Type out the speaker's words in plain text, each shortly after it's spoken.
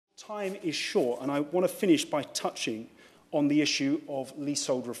time is short, and I want to finish by touching on the issue of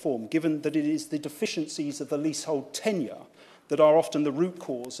leasehold reform, given that it is the deficiencies of the leasehold tenure that are often the root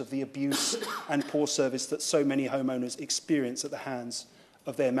cause of the abuse and poor service that so many homeowners experience at the hands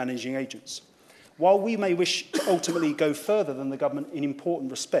of their managing agents. While we may wish to ultimately go further than the government in important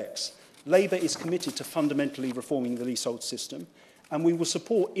respects, Labour is committed to fundamentally reforming the leasehold system, and we will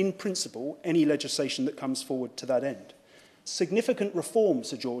support, in principle, any legislation that comes forward to that end. Significant reform,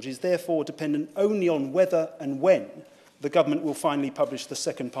 Sir George, is therefore dependent only on whether and when the government will finally publish the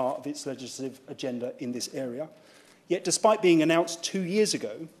second part of its legislative agenda in this area. Yet, despite being announced 2 years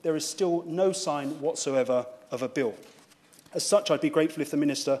ago, there is still no sign whatsoever of a bill. As such, I'd be grateful if the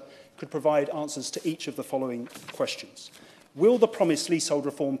Minister could provide answers to each of the following questions. Will the promised Leasehold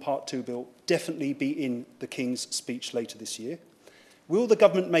Reform Part 2 bill definitely be in the King's speech later this year? Will the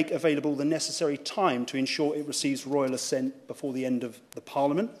government make available the necessary time to ensure it receives royal assent before the end of the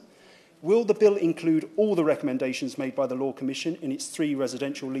Parliament? Will the bill include all the recommendations made by the Law Commission in its 3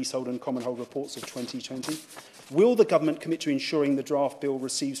 residential leasehold and commonhold reports of 2020? Will the government commit to ensuring the draft bill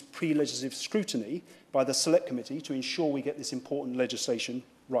receives pre-legislative scrutiny by the Select Committee to ensure we get this important legislation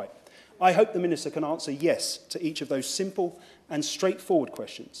right? I hope the Minister can answer yes to each of those simple and straightforward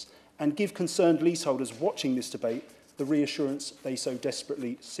questions and give concerned leaseholders watching this debate the reassurance they so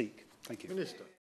desperately seek. Thank you. Minister.